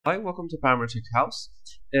Hi, welcome to Parametric House.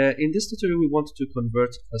 In this tutorial, we wanted to convert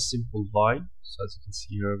a simple line. So as you can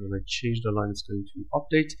see here, when I change the line, it's going to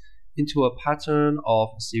update into a pattern of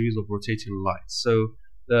a series of rotating lines. So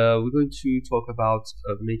we're going to talk about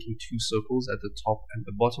making two circles at the top and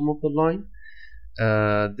the bottom of the line.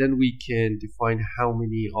 Then we can define how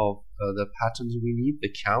many of the patterns we need,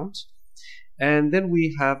 the count. And then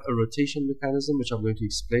we have a rotation mechanism, which I'm going to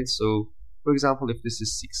explain. So for example, if this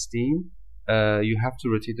is 16, you have to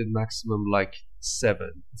rotate it maximum like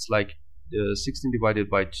 7. It's like 16 divided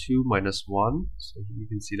by 2 minus 1. So you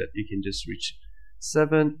can see that you can just reach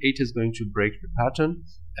 7. 8 is going to break the pattern,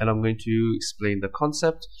 and I'm going to explain the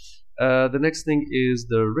concept. The next thing is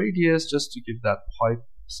the radius, just to give that pipe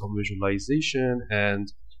some visualization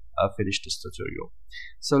and finish this tutorial.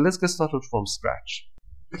 So let's get started from scratch.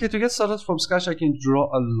 Okay, to get started from scratch, I can draw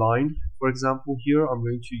a line. For example, here I'm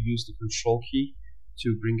going to use the control key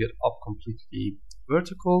to bring it up completely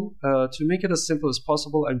vertical. To make it as simple as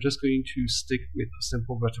possible, I'm just going to stick with a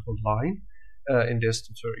simple vertical line in this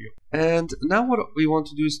tutorial. And now what we want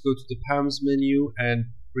to do is go to the params menu and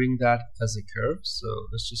bring that as a curve. So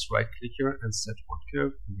let's just right click here and set one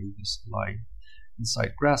curve and bring this line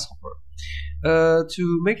inside Grasshopper.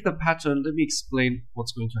 To make the pattern, let me explain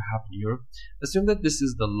what's going to happen here. Assume that this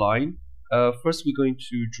is the line. First, we're going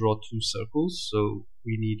to draw two circles. So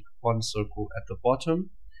we need one circle at the bottom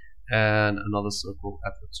and another circle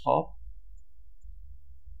at the top.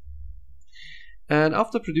 And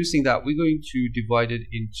after producing that, we're going to divide it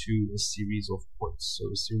into a series of points.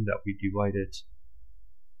 So assume that we divide it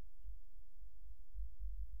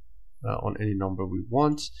on any number we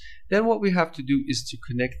want. Then what we have to do is to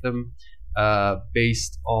connect them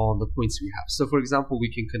based on the points we have. So for example,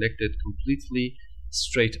 we can connect it completely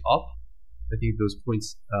straight up. I think those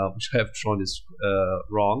points which I have drawn is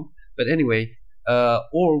wrong, but anyway,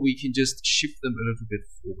 or we can just shift them a little bit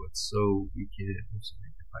forward. So we can also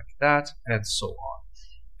make it like that, and so on.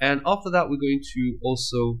 And after that, we're going to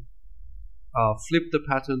also flip the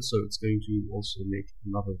pattern, so it's going to also make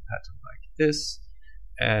another pattern like this,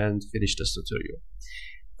 and finish this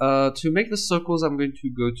tutorial. To make the circles, I'm going to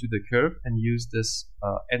go to the curve and use this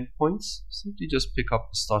endpoints. Simply just pick up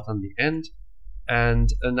the start and the end. And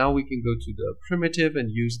now we can go to the primitive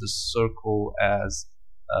and use the circle as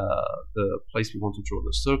the place we want to draw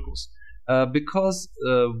the circles. Because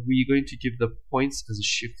we're going to give the points as a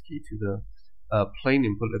shift key to the plane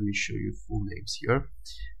input, let me show you full names here.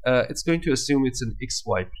 It's going to assume it's an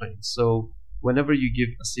XY plane. So whenever you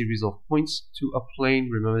give a series of points to a plane,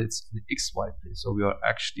 remember it's an XY plane. So we are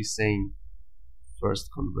actually saying first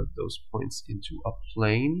convert those points into a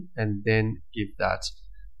plane and then give that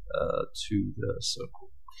to the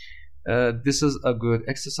circle. This is a good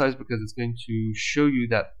exercise because it's going to show you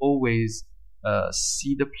that always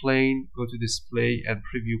see the plane, go to display and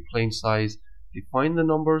preview plane size, define the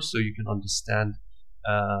number so you can understand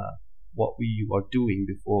what you are doing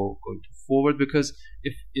before going to forward. Because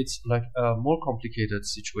if it's like a more complicated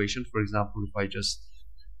situation, for example, if I just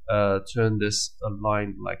turn this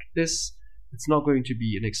line like this, it's not going to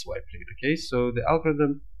be an XY plane. Okay, so the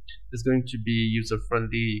algorithm is going to be user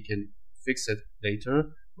friendly. You can fix it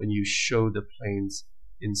later when you show the planes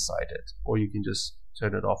inside it, or you can just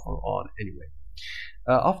turn it off or on anyway.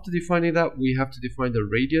 After defining that, we have to define the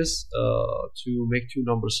radius. To make two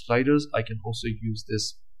number sliders, I can also use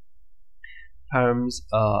this params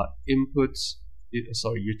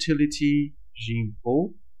utility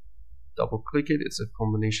Gimpo. Double click it. It's a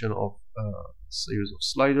combination of series of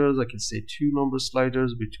sliders. I can say two number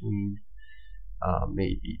sliders between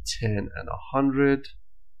maybe 10 and 100.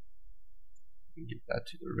 We can give that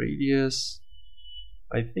to the radius.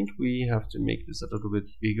 I think we have to make this a little bit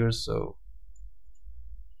bigger so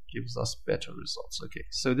it gives us better results. Okay,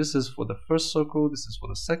 so this is for the first circle, this is for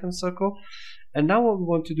the second circle, and now what we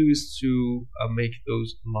want to do is to make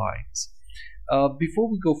those lines. Before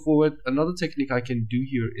we go forward, another technique I can do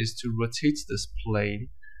here is to rotate this plane,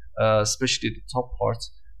 especially the top part.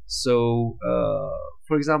 So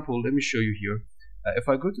for example, let me show you here. If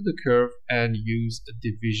I go to the curve and use a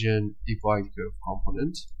division divide curve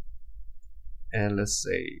component, and let's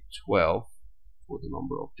say 12 for the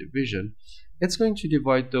number of division, it's going to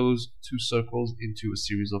divide those two circles into a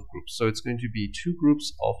series of groups. So it's going to be two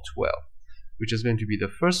groups of 12, which is going to be the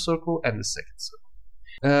first circle and the second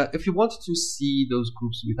circle. If you want to see those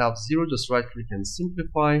groups without zero, just right click and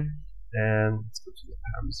simplify, and let's go to the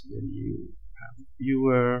params menu, param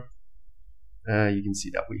viewer. You can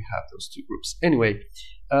see that we have those two groups. Anyway,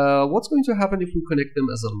 what's going to happen if we connect them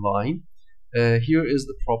as a line? Here is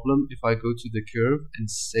the problem. If I go to the curve and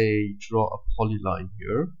say draw a polyline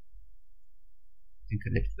here and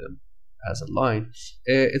connect them as a line,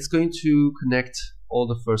 it's going to connect all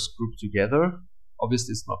the first group together.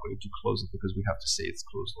 Obviously, it's not going to close it because we have to say it's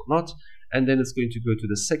closed or not. And then it's going to go to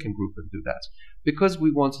the second group and do that. Because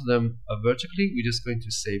we want them vertically, we're just going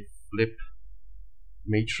to say flip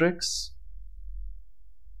matrix.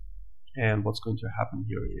 And what's going to happen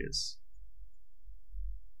here is,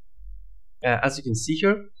 as you can see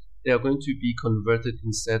here, they are going to be converted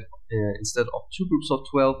instead of 2 groups of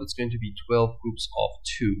 12, it's going to be 12 groups of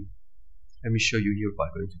 2. Let me show you here by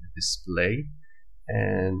going to the display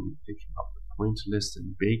and picking up the pointer list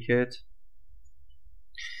and bake it.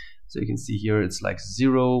 So you can see here it's like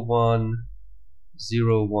 0, 1,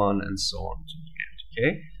 0, 1, and so on to the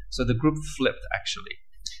end. Okay, so the group flipped actually.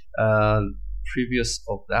 Previous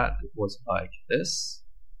of that, it was like this.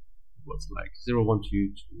 It was like 0, 1, 2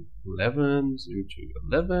 to 11, 0 to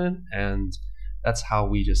 11, and that's how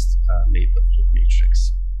we just made the flip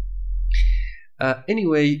matrix.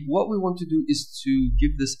 Anyway, what we want to do is to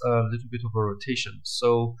give this a little bit of a rotation.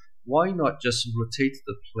 So why not just rotate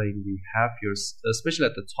the plane we have here, especially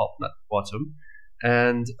at the top, not the bottom,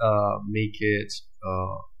 and make it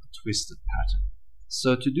a twisted pattern.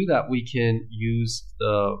 So to do that, we can use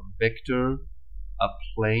the vector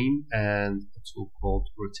plane and a tool called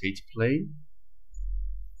rotate plane,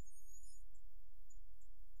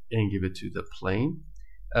 and give it to the plane.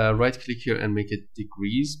 Right click here and make it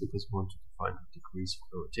degrees because we want to define degrees for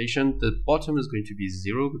the rotation. The bottom is going to be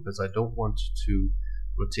 0 because I don't want to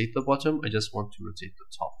rotate the bottom, I just want to rotate the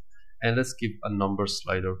top. And let's give a number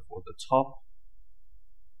slider for the top.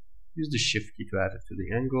 Use the shift key to add it to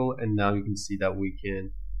the angle, and now you can see that we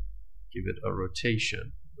can give it a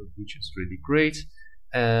rotation, which is really great.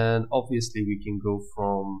 And obviously we can go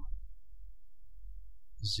from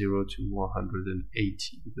 0 to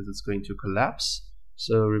 180 because it's going to collapse.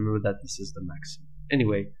 So remember that this is the maximum.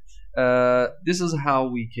 Anyway, this is how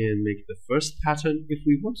we can make the first pattern. If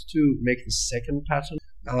we want to make the second pattern,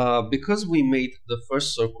 because we made the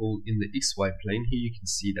first circle in the XY plane, here you can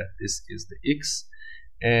see that this is the X,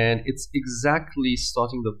 and it's exactly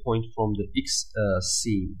starting the point from the X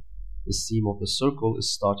seam. The seam of the circle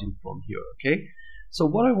is starting from here, okay? So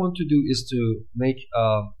what I want to do is to make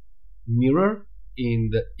a mirror in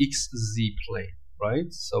the XZ plane,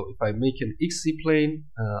 right? So if I make an XZ plane,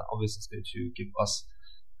 obviously it's going to give us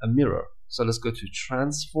a mirror. So let's go to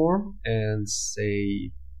transform and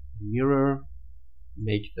say mirror,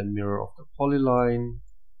 make the mirror of the polyline,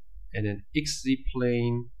 and then XZ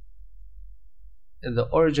plane, and the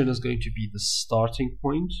origin is going to be the starting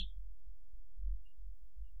point.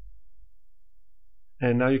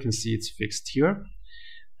 And now you can see it's fixed here,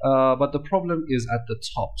 but the problem is at the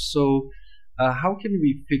top. So how can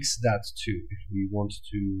we fix that too if we want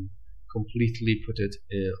to completely put it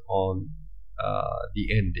on the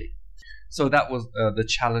ending? So that was the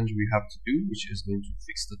challenge we have to do, which is going to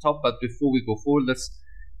fix the top. But before we go forward, let's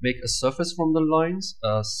make a surface from the lines,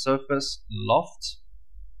 surface loft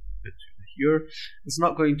here. It's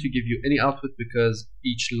not going to give you any output because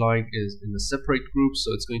each line is in a separate group,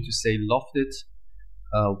 so it's going to say loft it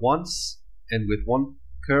once and with one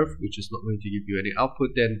curve, which is not going to give you any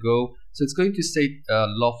output. Then go, so it's going to say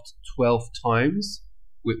loft 12 times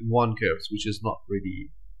with one curve, which is not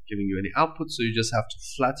really giving you any output, so you just have to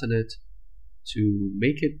flatten it to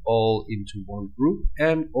make it all into one group.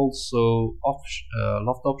 And also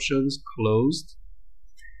loft options closed,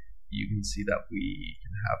 you can see that we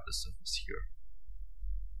can have the surface here.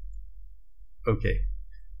 Okay,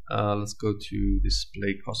 let's go to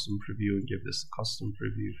display custom preview and give this a custom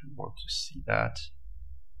preview if you want to see that.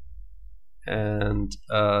 And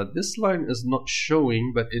this line is not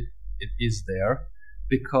showing, but it is there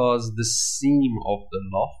because the seam of the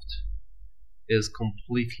loft is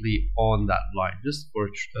completely on that line. Just for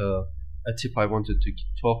a tip I wanted to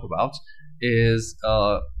talk about is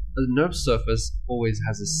the NURB surface always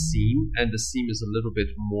has a seam, and the seam is a little bit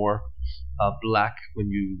more black when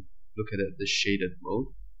you look at it the shaded mode.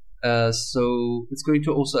 So it's going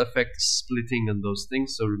to also affect splitting and those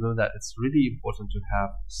things. So remember that it's really important to have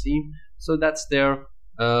a seam. So that's there.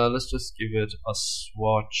 Let's just give it a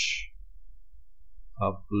swatch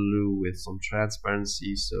blue with some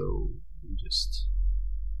transparency. So we just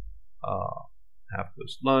have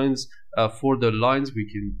those lines. For the lines, we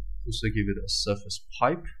can also give it a surface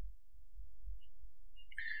pipe.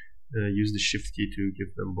 Use the shift key to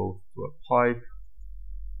give them both to a pipe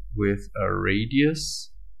with a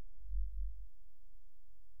radius.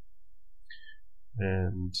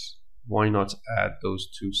 And why not add those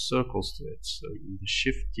two circles to it? So use the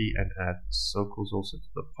shift key and add circles also to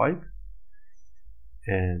the pipe,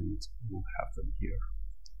 and we'll have them here.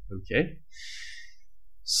 Okay,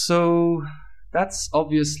 so That's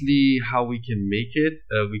obviously how we can make it.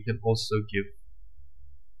 We can also give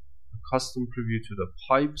a custom preview to the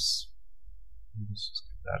pipes. Let's just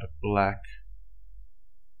give that a black.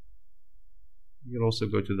 You can also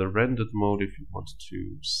go to the rendered mode if you want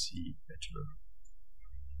to see better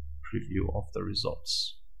preview of the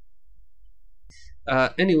results.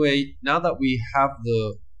 Anyway, now that we have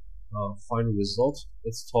the final result,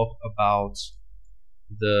 let's talk about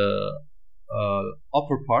the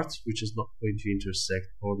upper part, which is not going to intersect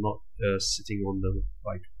or not sitting on the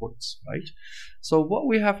right points, right? So what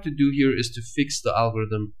we have to do here is to fix the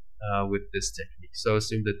algorithm with this technique. So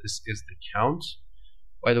assume that this is the count.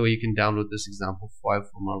 By the way, you can download this example file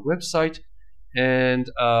from our website. And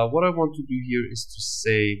what I want to do here is to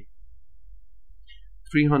say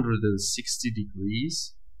 360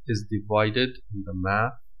 degrees is divided in the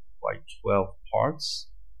math by 12 parts.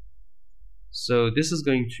 So this is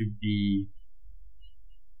going to be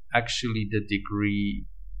actually the degree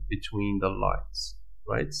between the lines,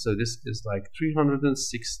 right? So this is like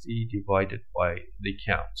 360 divided by the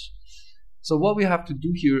count. So what we have to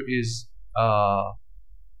do here is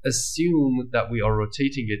assume that we are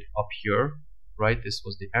rotating it up here, right? This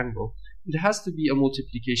was the angle. It has to be a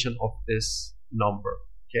multiplication of this number,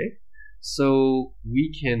 okay? So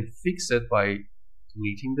we can fix it by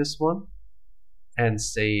deleting this one and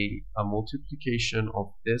say a multiplication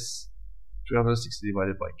of this 360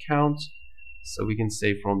 divided by count. So we can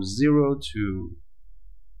say from 0 to,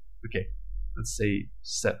 okay, let's say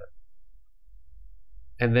 7.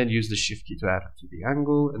 And then use the shift key to add it to the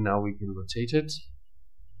angle, and now we can rotate it.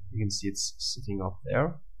 You can see it's sitting up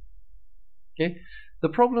there. Okay. The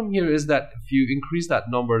problem here is that if you increase that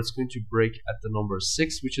number, it's going to break at the number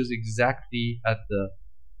 6, which is exactly at the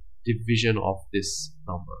division of this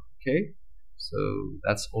number. Okay. So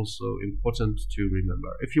that's also important to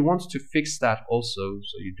remember. If you want to fix that also,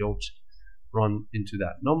 so you don't run into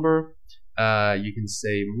that number, you can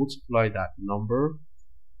say multiply that number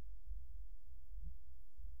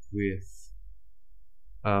with,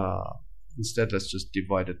 instead let's just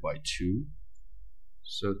divide it by 2.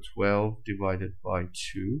 So 12 divided by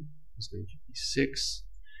 2 is going to be 6.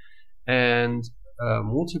 And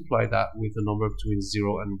multiply that with a number between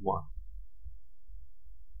 0 and 1.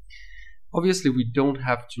 Obviously, we don't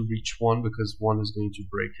have to reach 1 because 1 is going to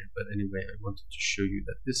break it. But anyway, I wanted to show you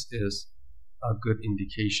that this is a good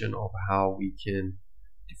indication of how we can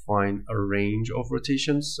define a range of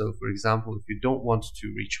rotations. So for example, if you don't want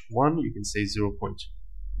to reach 1, you can say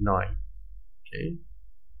 0.9. Okay.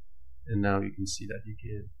 And now you can see that you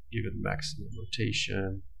can give it maximum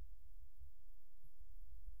rotation,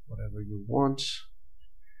 whatever you want.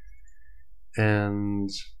 And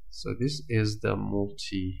so this is the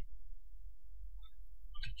multiplication,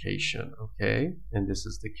 okay? And this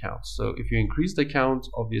is the count. So if you increase the count,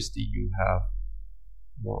 obviously you have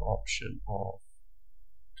more option of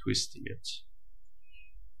twisting it.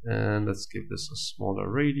 And let's give this a smaller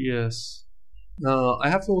radius. Now I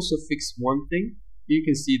have to also fix one thing. You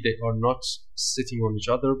can see they are not sitting on each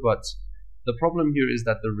other, but the problem here is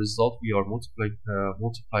that the result we are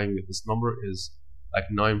multiplying with this number is like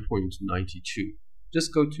 9.92.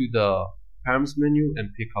 Just go to the params menu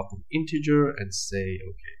and pick up an integer and say,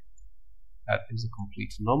 okay, that is a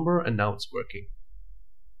complete number, and now it's working.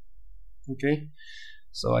 Okay,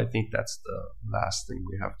 so I think that's the last thing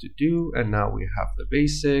we have to do, and now we have the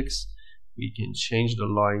basics. We can change the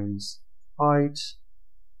line's height.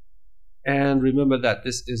 And remember that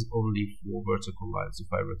this is only for vertical lines.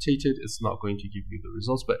 If I rotate it, it's not going to give you the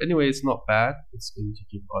results. But anyway, it's not bad. It's going to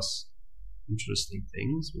give us interesting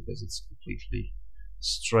things because it's completely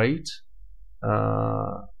straight.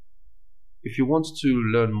 If you want to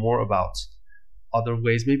learn more about other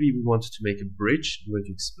ways, maybe we want to make a bridge, I'm going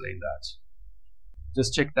to explain that.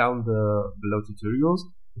 Just check down the below tutorials.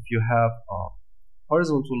 If you have a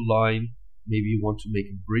horizontal line, maybe you want to make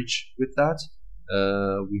a bridge with that.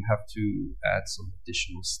 We have to add some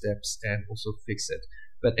additional steps and also fix it.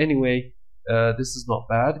 But anyway, this is not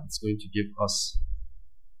bad. It's going to give us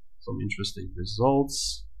some interesting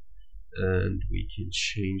results, and we can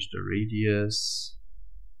change the radius,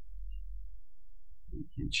 we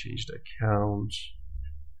can change the count,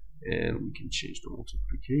 and we can change the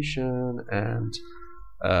multiplication, and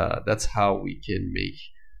that's how we can make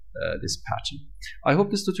this pattern. I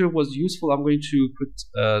hope this tutorial was useful. I'm going to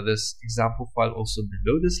put this example file also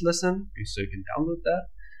below this lesson so you can download that.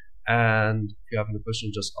 And if you have any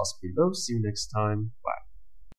questions, just ask below. See you next time. Bye.